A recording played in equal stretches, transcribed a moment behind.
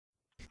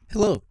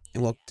Hello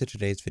and welcome to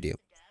today's video.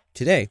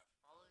 Today,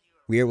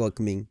 we are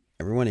welcoming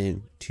everyone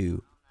in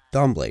to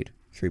Dawnblade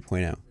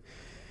 3.0.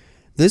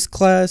 This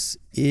class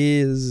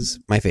is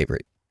my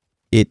favorite.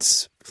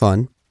 It's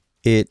fun.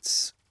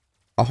 It's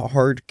a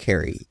hard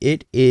carry.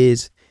 It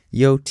is,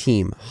 yo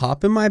team,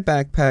 hop in my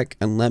backpack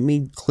and let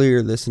me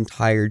clear this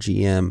entire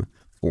GM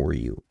for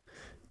you.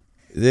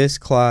 This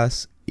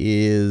class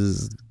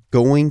is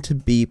going to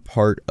be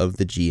part of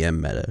the GM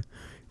meta.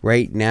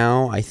 Right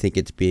now, I think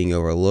it's being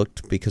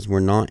overlooked because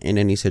we're not in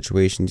any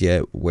situations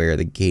yet where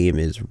the game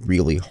is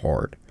really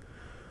hard.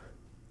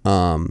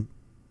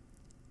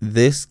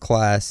 This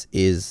class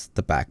is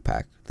the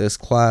backpack. This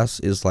class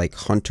is like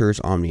Hunter's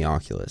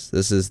Omnioculus.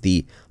 This is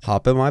the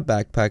hop in my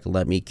backpack,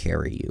 let me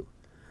carry you.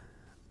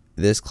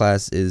 This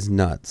class is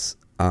nuts.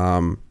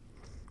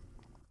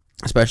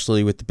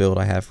 Especially with the build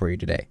I have for you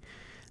today.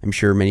 I'm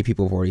sure many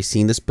people have already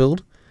seen this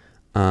build.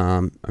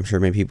 I'm sure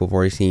many people have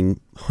already seen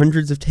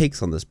hundreds of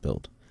takes on this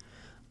build.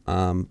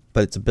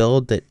 But it's a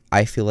build that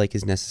I feel like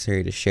is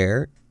necessary to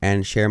share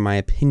and share my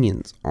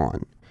opinions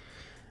on.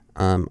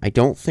 I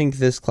don't think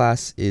this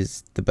class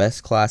is the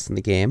best class in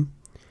the game.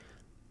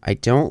 I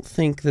don't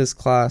think this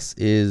class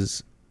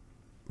is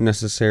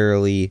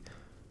necessarily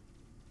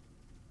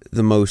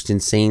the most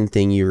insane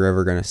thing you're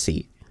ever going to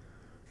see.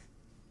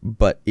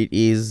 But it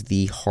is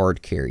the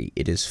hard carry.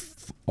 It is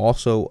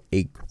also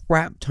a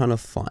crap ton of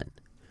fun.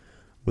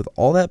 With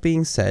all that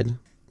being said,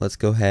 let's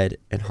go ahead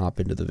and hop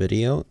into the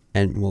video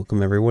and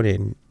welcome everyone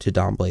in to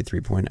Dawnblade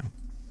 3.0.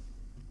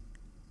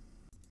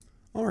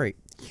 Alright,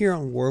 here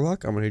on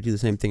Warlock, I'm going to do the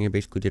same thing I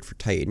basically did for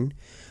Titan.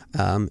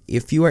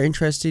 If you are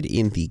interested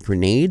in the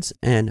grenades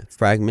and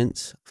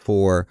fragments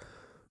for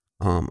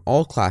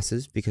all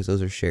classes, because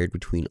those are shared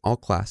between all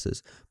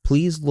classes,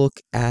 please look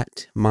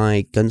at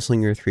my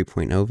Gunslinger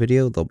 3.0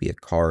 video. There'll be a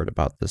card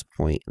about this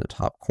point in the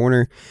top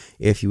corner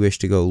if you wish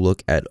to go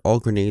look at all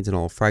grenades and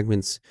all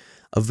fragments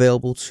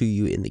available to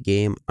you in the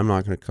game. I'm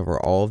not going to cover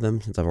all of them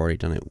since I've already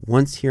done it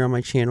once here on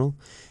my channel,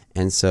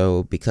 and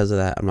so because of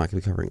that, I'm not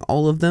going to be covering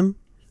all of them.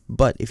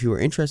 But if you are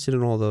interested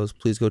in all those,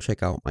 please go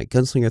check out my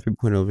Gunslinger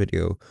 3.0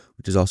 video,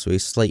 which is also a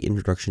slight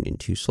introduction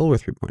into Solar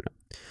 3.0.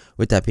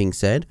 With that being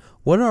said,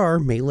 what are our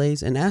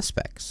melees and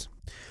aspects?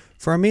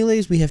 For our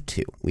melees, we have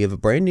two. We have a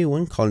brand new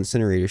one called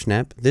Incinerator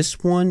Snap. This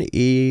one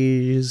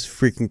is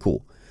freaking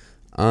cool.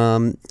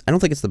 I don't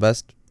think it's the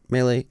best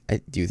melee.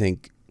 I do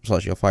think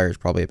Celestial Fire is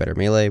probably a better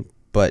melee,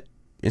 but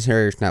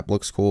Incinerator Snap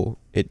looks cool.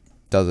 It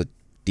does a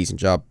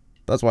decent job.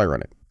 That's why I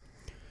run it.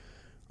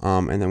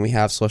 And then we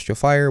have Celestial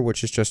Fire,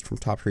 which is just from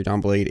Top 3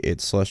 Dawnblade.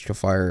 It's Celestial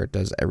Fire. It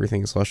does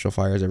everything Celestial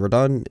Fire has ever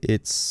done.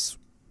 It's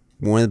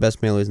one of the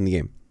best melees in the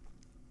game.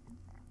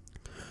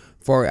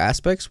 For our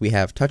aspects, we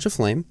have Touch of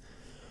Flame,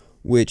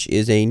 which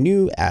is a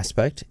new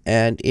aspect,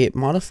 and it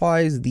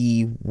modifies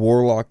the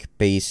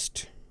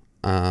Warlock-based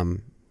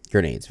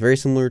grenades. Very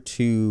similar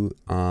to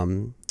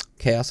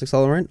Chaos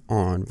Accelerant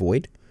on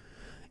Void.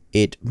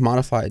 It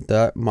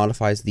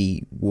modifies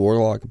the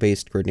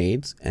Warlock-based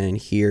grenades, and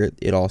here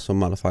it also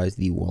modifies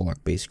the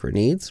Warlock-based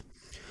grenades.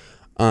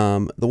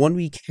 The one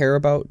we care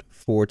about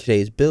for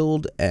today's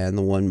build, and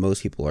the one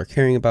most people are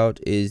caring about,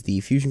 is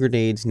the fusion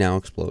grenades now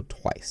explode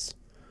twice.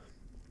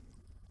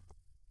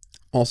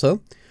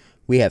 Also,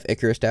 we have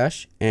Icarus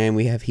Dash, and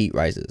we have Heat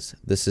Rises.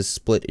 This is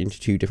split into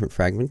two different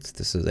fragments.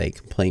 This is a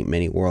complaint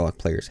many Warlock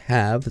players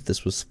have, that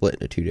this was split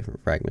into two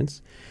different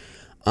fragments.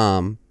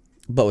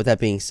 But with that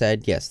being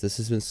said, yes, this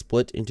has been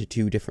split into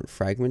two different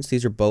fragments.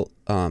 These are both,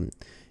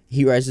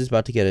 Heat Rise is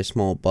about to get a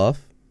small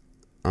buff,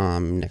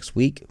 next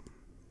week.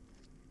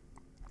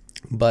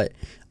 But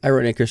I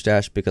run Icarus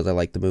Dash because I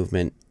like the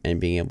movement,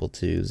 and being able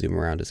to zoom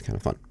around is kind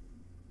of fun.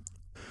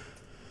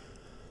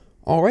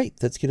 Alright,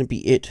 that's going to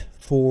be it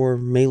for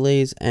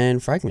melees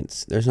and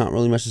fragments. There's not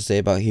really much to say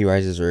about Heat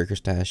Rises or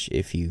Icarus Dash.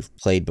 If you've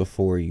played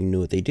before, you know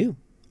what they do.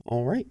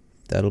 Alright,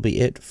 that'll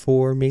be it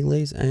for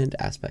melees and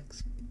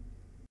aspects.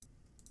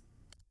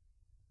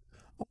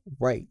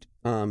 Right,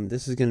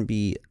 this is going to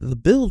be the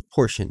build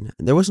portion.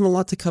 There wasn't a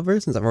lot to cover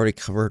since I've already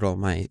covered all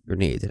my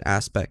grenades and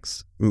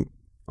aspects,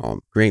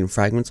 grenade and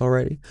fragments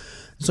already.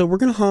 So we're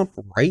going to hop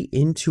right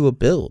into a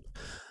build.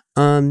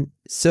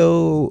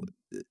 So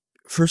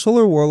for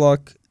Solar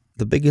Warlock,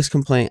 the biggest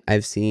complaint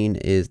I've seen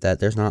is that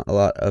there's not a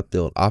lot of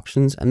build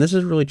options, and this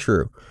is really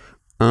true.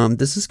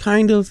 This is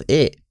kind of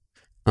it.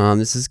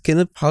 This is going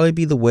to probably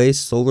be the way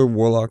Solar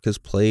Warlock is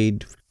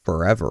played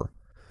forever.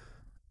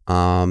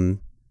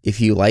 If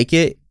you like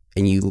it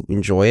and you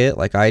enjoy it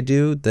like I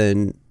do,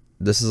 then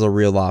this is a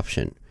real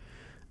option.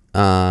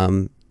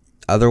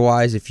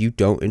 Otherwise, if you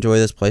don't enjoy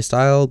this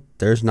playstyle,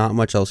 there's not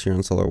much else here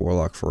on Solar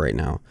Warlock for right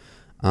now.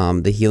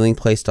 The healing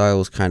playstyle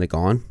is kind of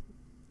gone,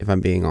 if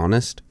I'm being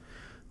honest.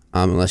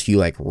 Unless you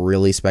like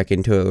really spec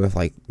into it with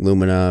like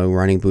Lumina,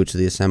 running Boots of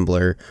the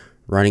Assembler,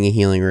 running a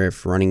Healing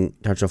Rift, running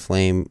Touch of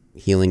Flame,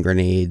 healing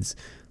grenades.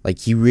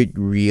 Like you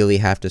really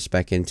have to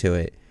spec into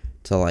it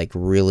to like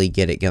really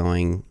get it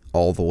going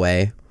all the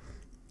way.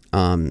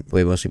 The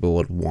way most people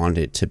would want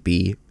it to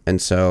be.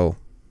 And so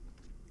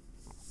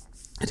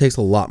it takes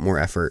a lot more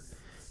effort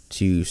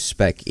to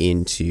spec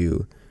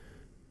into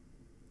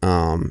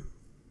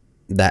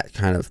that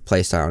kind of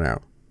playstyle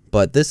now.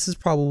 But this is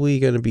probably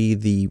going to be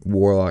the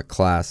warlock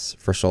class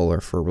for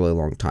solar for a really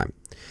long time.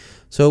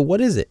 So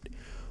what is it?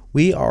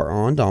 We are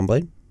on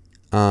Dawnblade.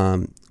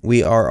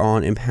 We are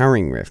on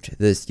Empowering Rift.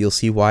 You'll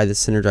see why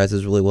this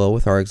synergizes really well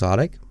with our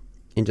exotic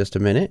in just a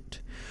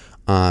minute.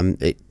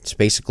 It's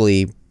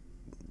basically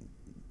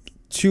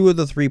 2 of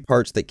the 3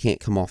 parts that can't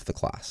come off the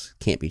class,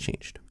 can't be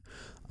changed.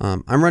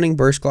 I'm running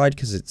Burst Glide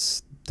because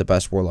it's the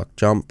best warlock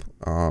jump.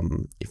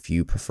 If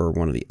you prefer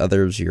one of the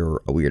others, you're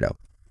a weirdo.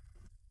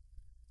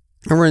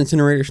 I'm running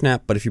Incinerator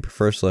Snap, but if you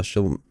prefer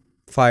Celestial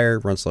Fire,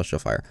 run Celestial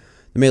Fire.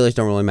 The melees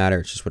don't really matter,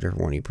 it's just whatever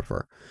one you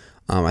prefer.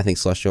 I think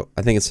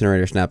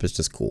Incinerator Snap is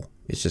just cool.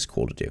 It's just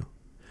cool to do.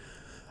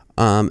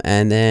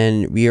 And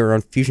then we are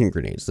on Fusion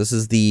Grenades. This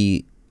is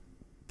the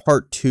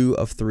part 2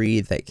 of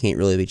 3 that can't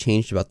really be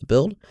changed about the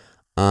build,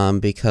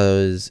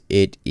 because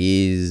it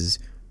is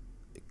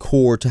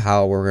core to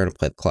how we're going to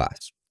play the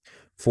class.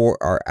 For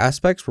our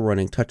aspects, we're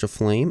running Touch of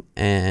Flame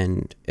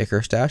and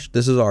Icarus Dash.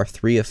 This is our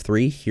 3 of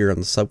 3 here on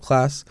the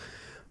subclass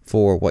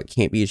for what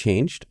can't be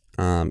changed.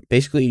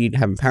 Basically, you need to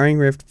have Empowering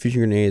Rift,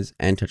 Fusion Grenades,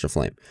 and Touch of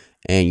Flame,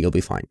 and you'll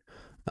be fine.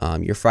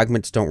 Your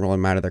fragments don't really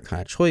matter, they're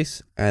kind of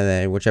choice, and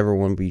then whichever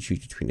one we choose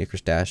between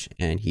Icarus Dash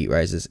and Heat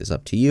Rises is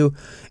up to you.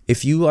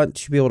 If you want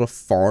to be able to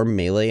farm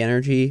melee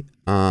energy,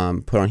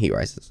 put on Heat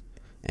Rises,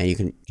 and you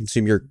can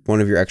consume one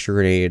of your extra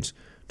grenades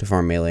to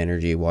farm melee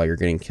energy while you're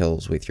getting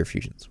kills with your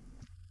fusions.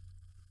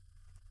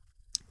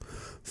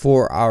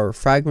 For our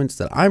fragments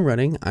that I'm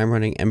running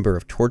Ember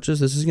of Torches.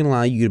 This is going to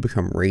allow you to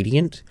become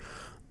Radiant.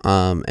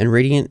 And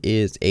Radiant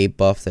is a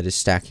buff that is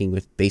stacking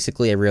with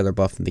basically every other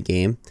buff in the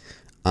game,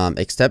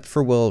 except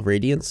for Will of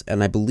Radiance.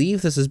 And I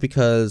believe this is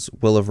because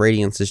Will of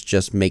Radiance is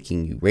just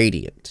making you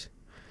Radiant,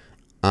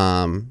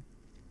 and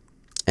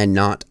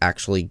not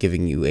actually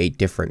giving you a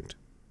different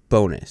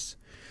bonus.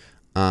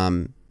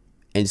 And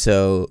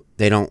so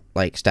they don't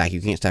like stack.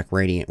 You can't stack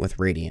Radiant with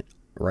Radiant,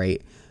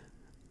 right?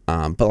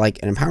 But like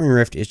an Empowering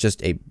Rift is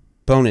just a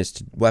bonus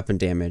to weapon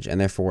damage,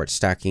 and therefore it's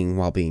stacking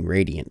while being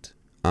Radiant,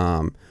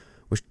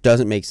 which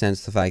doesn't make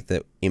sense. The fact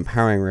that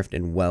Empowering Rift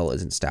and Well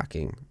isn't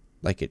stacking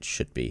like it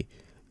should be,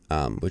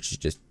 which is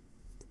just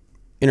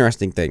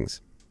interesting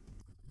things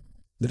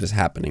that is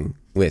happening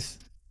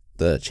with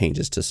the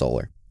changes to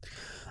Solar.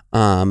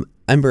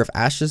 Ember of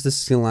Ashes.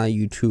 This is going to allow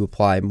you to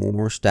apply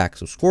more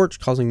stacks of Scorch,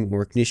 causing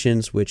more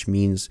ignitions, which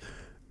means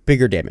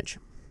bigger damage.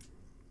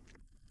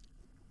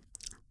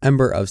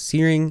 Ember of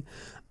Searing.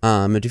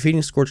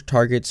 Defeating scorched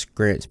targets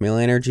grants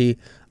melee energy.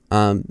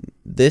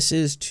 This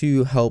is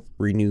to help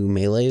renew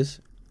melees,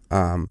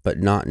 but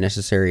not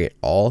necessary at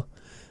all.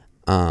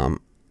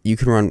 You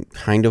can run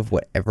kind of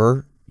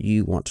whatever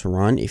you want to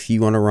run. If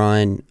you want to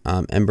run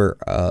Ember,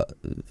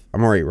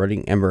 I'm already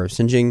running Ember of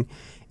Singeing.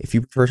 If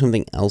you prefer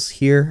something else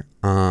here,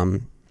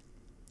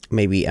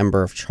 maybe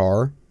Ember of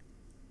Char.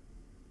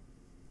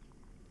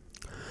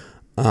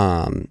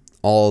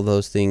 All of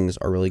those things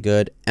are really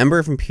good. Ember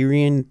of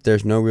Empyrean,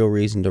 there's no real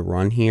reason to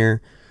run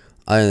here,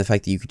 other than the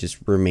fact that you could just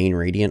remain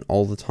Radiant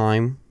all the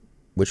time,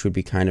 which would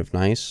be kind of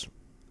nice.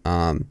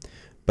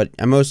 But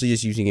I'm mostly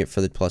just using it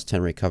for the plus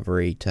 10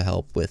 recovery to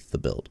help with the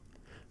build,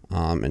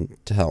 and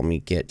to help me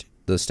get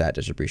the stat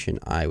distribution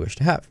I wish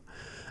to have.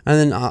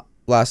 And then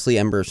lastly,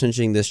 Ember of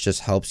Singeing. This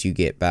just helps you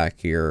get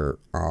back your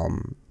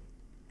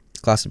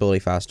class ability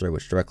faster,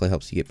 which directly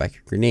helps you get back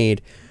your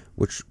grenade,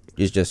 which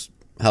is just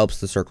helps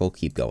the circle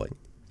keep going.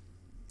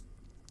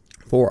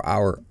 For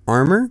our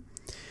armor,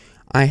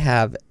 I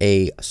have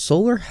a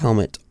solar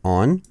helmet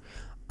on.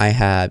 I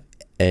have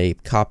a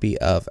copy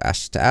of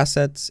Ashes to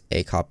Assets,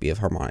 a copy of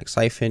Harmonic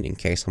Siphon in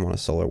case I'm on a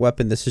solar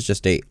weapon. This is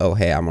just a, oh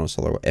hey, I'm on a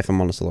solar, if I'm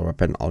on a solar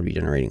weapon, I'll be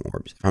generating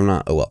orbs. If I'm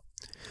not, oh well.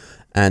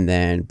 And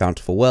then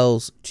Bountiful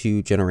Wells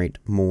to generate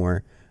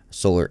more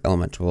solar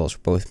elemental wells for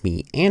both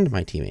me and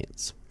my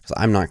teammates, because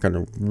I'm not going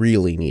to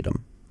really need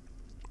them.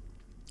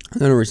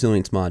 And then a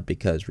Resilience mod,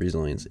 because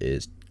Resilience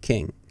is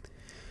king.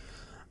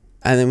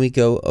 And then we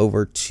go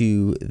over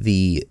to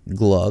the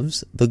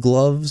gloves. The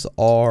gloves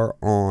are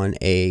on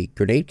a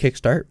grenade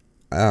kickstart.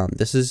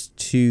 This is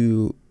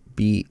to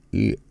be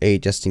a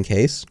just in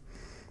case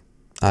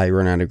I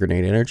run out of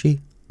grenade energy.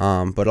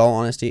 But all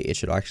honesty, it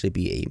should actually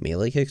be a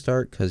melee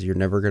kickstart, because you're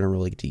never going to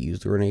really get to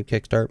use the grenade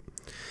kickstart.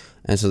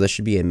 And so this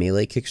should be a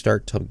melee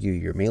kickstart to give you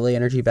your melee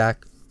energy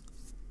back.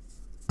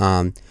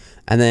 And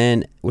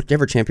then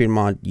whichever champion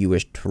mod you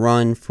wish to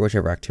run for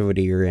whichever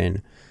activity you're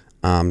in,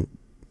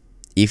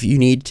 if you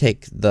need to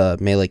take the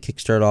melee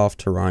kickstart off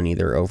to run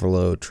either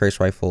Overload, Trace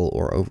Rifle,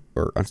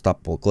 or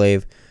Unstoppable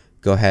Glaive,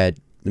 go ahead.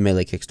 The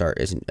melee kickstart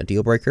isn't a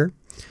deal breaker.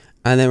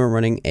 And then we're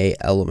running a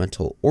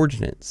Elemental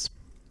Ordnance.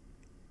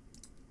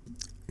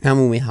 Now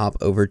when we hop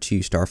over to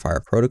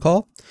Starfire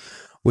Protocol,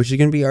 which is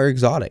going to be our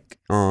exotic.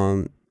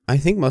 I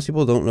think most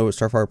people don't know what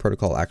Starfire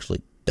Protocol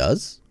actually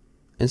does.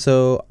 And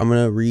so I'm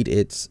going to read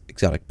its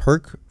exotic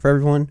perk for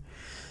everyone.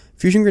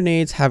 Fusion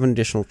grenades have an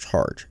additional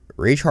charge.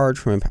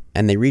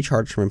 And they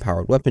recharge from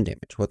empowered weapon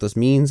damage. What this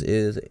means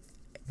is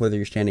whether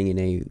you're standing in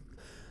a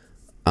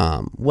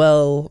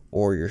well,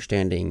 or you're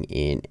standing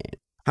in an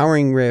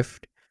Empowering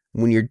Rift,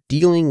 when you're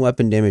dealing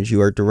weapon damage,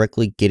 you are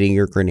directly getting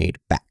your grenade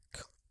back.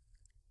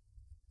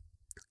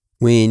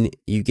 When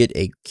you get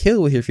a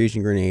kill with your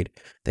fusion grenade,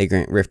 they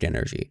grant rift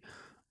energy.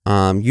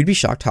 You'd be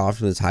shocked how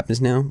often this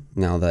happens now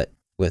that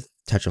with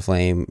Touch of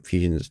Flame,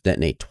 fusions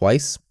detonate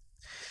twice.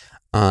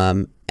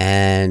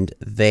 And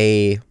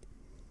they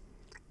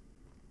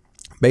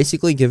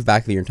basically give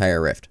back your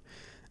entire rift,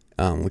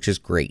 which is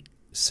great.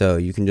 So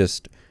you can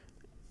just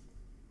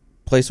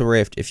place a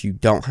rift. If you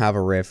don't have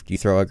a rift, you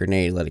throw a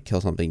grenade, let it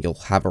kill something, you'll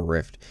have a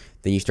rift.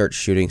 Then you start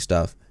shooting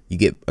stuff, you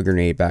get a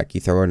grenade back,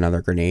 you throw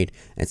another grenade,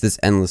 and it's this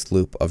endless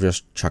loop of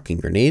just chucking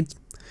grenades.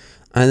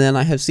 And then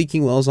I have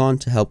Seeking Wells on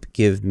to help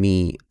give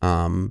me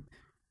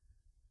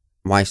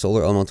my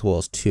solar elemental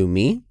wells to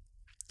me.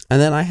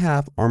 And then I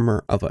have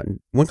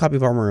one copy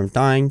of Armor of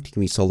Dying to give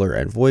me solar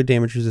and void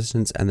damage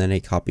resistance, and then a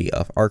copy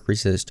of Arc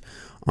Resist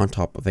on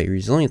top of a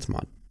resilience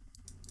mod.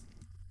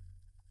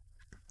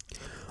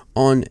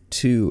 On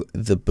to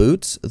the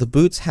boots. The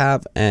boots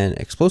have an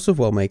explosive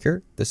well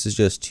maker. This is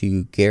just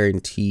to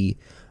guarantee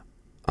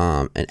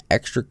an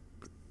extra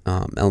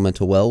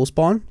elemental well will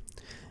spawn.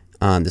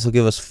 This will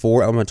give us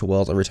 4 elemental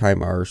wells every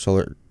time our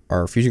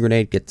fusion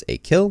grenade gets a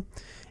kill,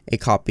 a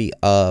copy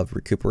of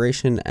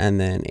recuperation, and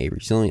then a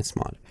resilience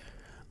mod.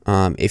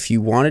 If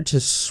you wanted to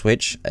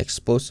switch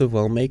explosive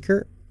well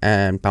maker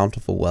and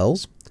bountiful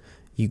wells,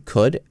 you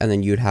could, and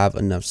then you'd have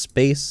enough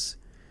space,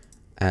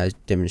 as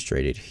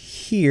demonstrated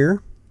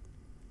here.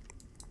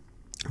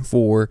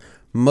 For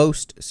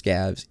most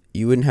scavs,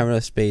 you wouldn't have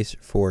enough space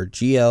for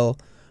GL,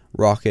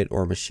 rocket,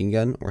 or machine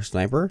gun or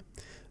sniper,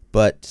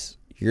 but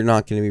you're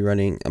not going to be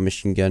running a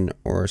machine gun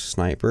or a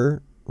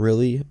sniper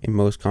really in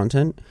most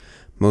content.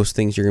 Most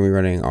things you're going to be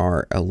running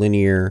are a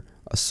linear,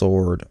 a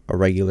sword, a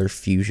regular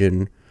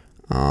fusion,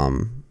 a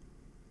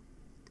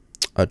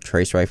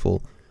trace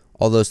rifle.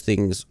 All those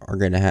things are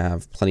going to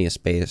have plenty of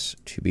space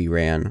to be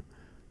ran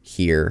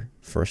here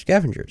for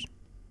scavengers.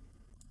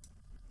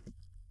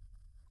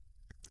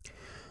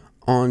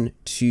 On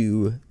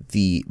to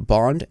the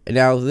bond.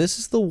 Now, this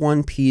is the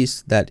one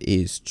piece that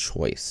is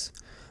choice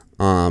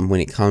when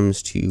it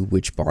comes to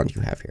which bond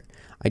you have here.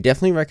 I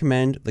definitely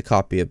recommend the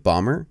copy of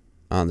Bomber,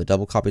 the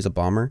double copies of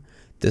Bomber.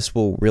 This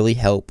will really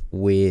help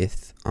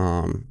with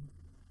how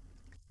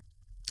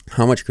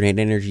much grenade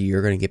energy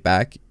you're going to get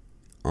back,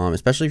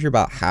 especially if you're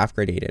about half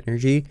grenade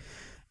energy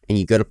and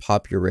you go to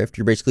pop your rift.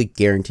 You're basically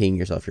guaranteeing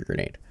yourself your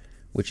grenade,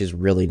 which is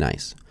really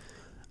nice.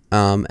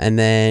 And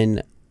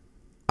then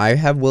I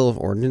have Will of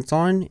Ordnance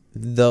on,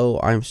 though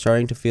I'm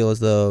starting to feel as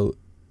though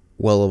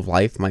Will of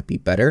Life might be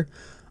better,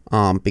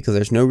 because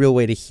there's no real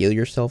way to heal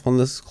yourself on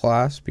this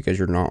class because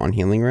you're not on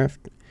Healing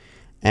Rift,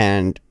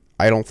 and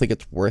I don't think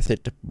it's worth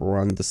it to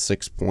run the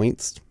 6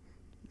 points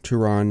to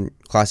run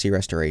Classy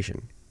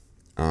Restoration.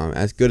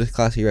 As good as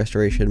Classy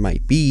Restoration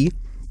might be,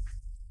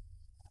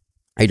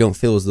 I don't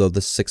feel as though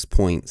the 6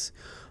 points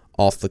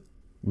off the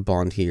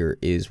bond here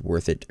is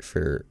worth it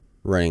for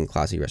running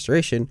Classy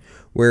Restoration,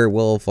 where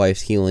Will of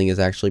Life's healing is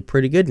actually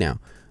pretty good now,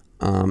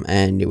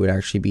 and it would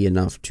actually be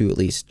enough to at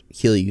least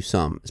heal you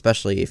some,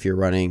 especially if you're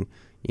running,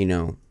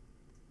 8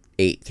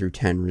 through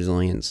 10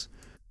 resilience.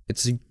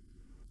 It's a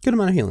good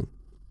amount of healing.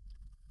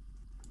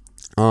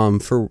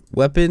 For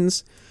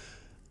weapons,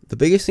 the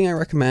biggest thing I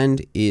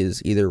recommend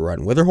is either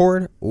run Wither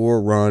Horde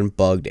or run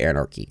Bugged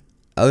Anarchy.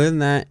 Other than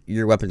that,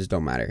 your weapons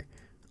don't matter.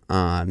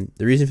 The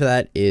reason for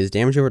that is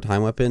damage over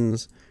time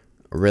weapons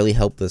really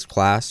help this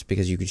class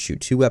because you can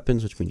shoot 2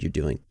 weapons, which means you're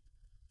doing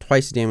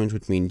twice the damage,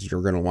 which means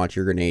you're going to watch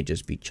your grenade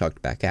just be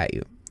chucked back at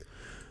you.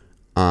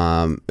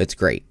 It's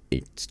great.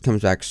 It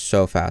comes back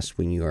so fast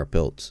when you are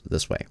built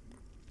this way.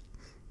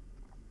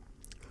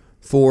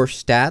 For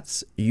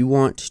stats, you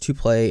want to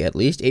play at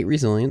least 8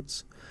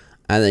 resilience,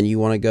 and then you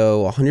want to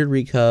go 100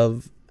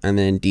 recov, and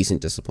then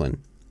decent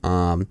discipline.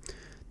 The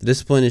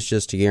discipline is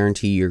just to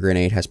guarantee your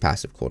grenade has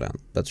passive cooldown.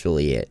 That's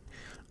really it.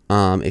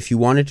 If you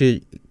wanted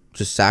to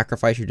just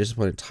sacrifice your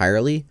discipline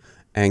entirely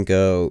and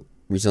go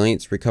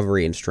resilience,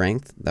 recovery, and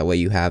strength, that way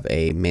you have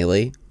a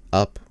melee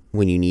up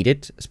when you need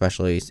it,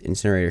 especially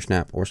Incinerator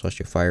Snap or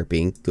Celestial Fire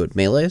being good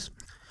melees.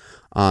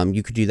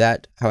 You could do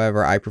that.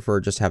 However, I prefer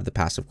just to have the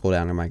passive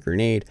cooldown on my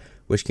grenade,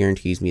 which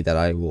guarantees me that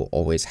I will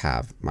always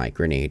have my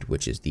grenade,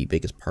 which is the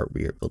biggest part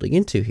we are building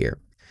into here.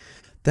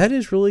 That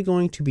is really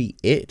going to be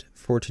it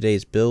for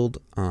today's build.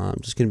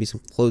 Just going to be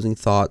some closing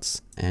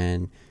thoughts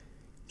and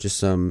just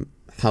some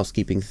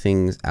housekeeping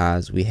things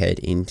as we head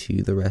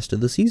into the rest of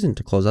the season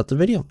to close out the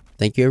video.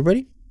 Thank you,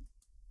 everybody.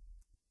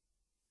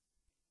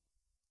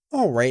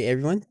 Alright,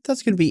 everyone,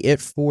 that's going to be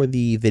it for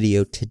the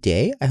video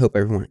today. I hope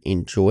everyone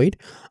enjoyed.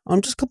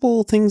 Just a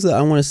couple of things that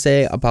I want to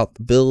say about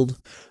the build.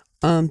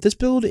 This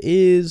build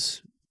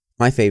is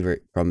my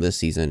favorite from this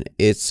season.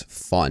 It's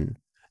fun,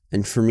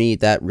 and for me,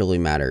 that really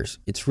matters.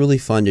 It's really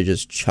fun to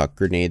just chuck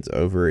grenades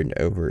over and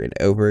over and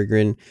over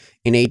again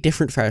in a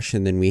different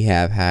fashion than we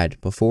have had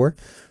before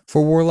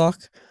for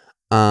Warlock.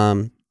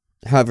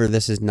 However,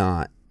 this is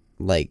not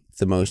like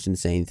the most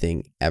insane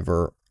thing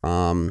ever.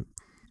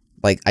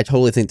 Like, I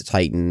totally think the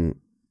Titan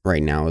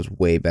right now is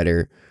way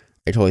better.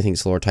 totally think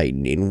Solar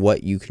Titan and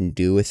what you can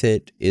do with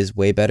it is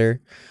way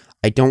better.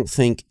 I don't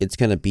think it's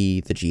going to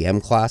be the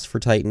GM class for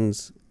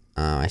Titans.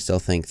 I still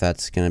think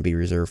that's going to be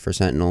reserved for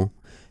Sentinel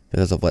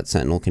because of what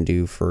Sentinel can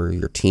do for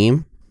your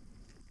team.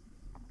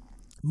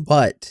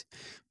 But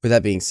with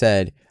that being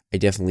said, I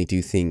definitely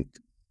do think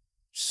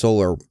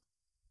Solar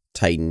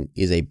Titan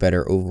is a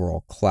better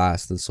overall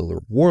class than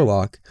Solar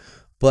Warlock.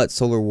 But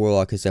Solar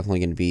Warlock is definitely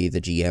going to be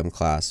the GM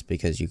class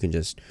because you can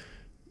just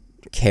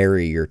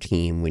carry your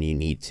team when you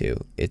need to.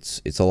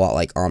 It's a lot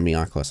like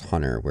Omniaquos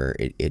Hunter, where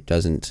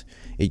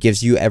it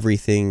gives you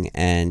everything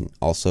and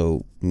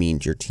also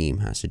means your team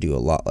has to do a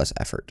lot less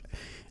effort.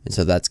 And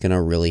so that's going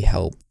to really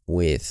help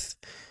with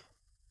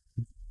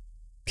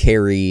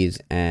carries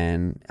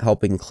and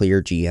helping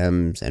clear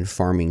GMs and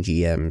farming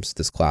GMs.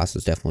 This class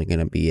is definitely going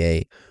to be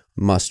a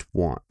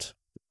must-want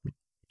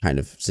kind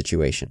of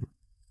situation.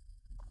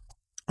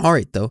 All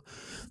right, though,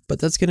 but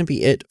that's going to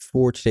be it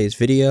for today's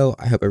video.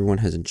 I hope everyone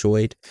has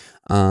enjoyed.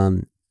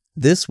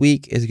 This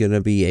week is going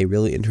to be a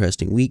really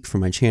interesting week for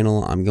my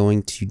channel. I'm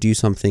going to do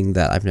something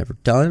that I've never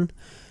done,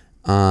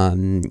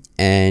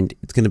 and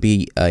it's going to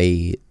be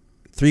a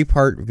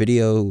 3-part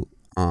video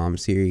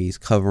series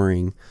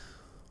covering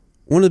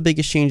one of the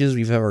biggest changes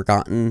we've ever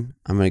gotten.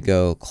 I'm going to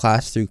go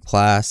class through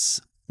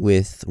class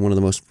with one of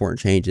the most important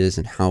changes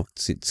and how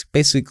it's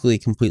basically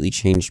completely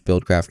changed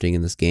build crafting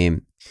in this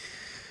game.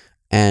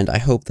 And I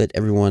hope that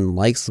everyone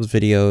likes those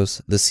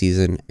videos this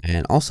season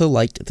and also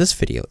liked this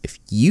video. If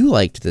you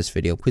liked this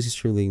video,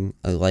 please leave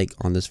a like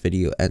on this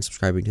video and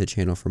subscribing to the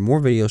channel for more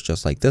videos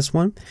just like this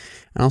one.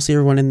 And I'll see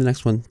everyone in the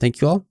next one.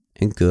 Thank you all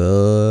and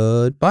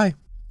goodbye.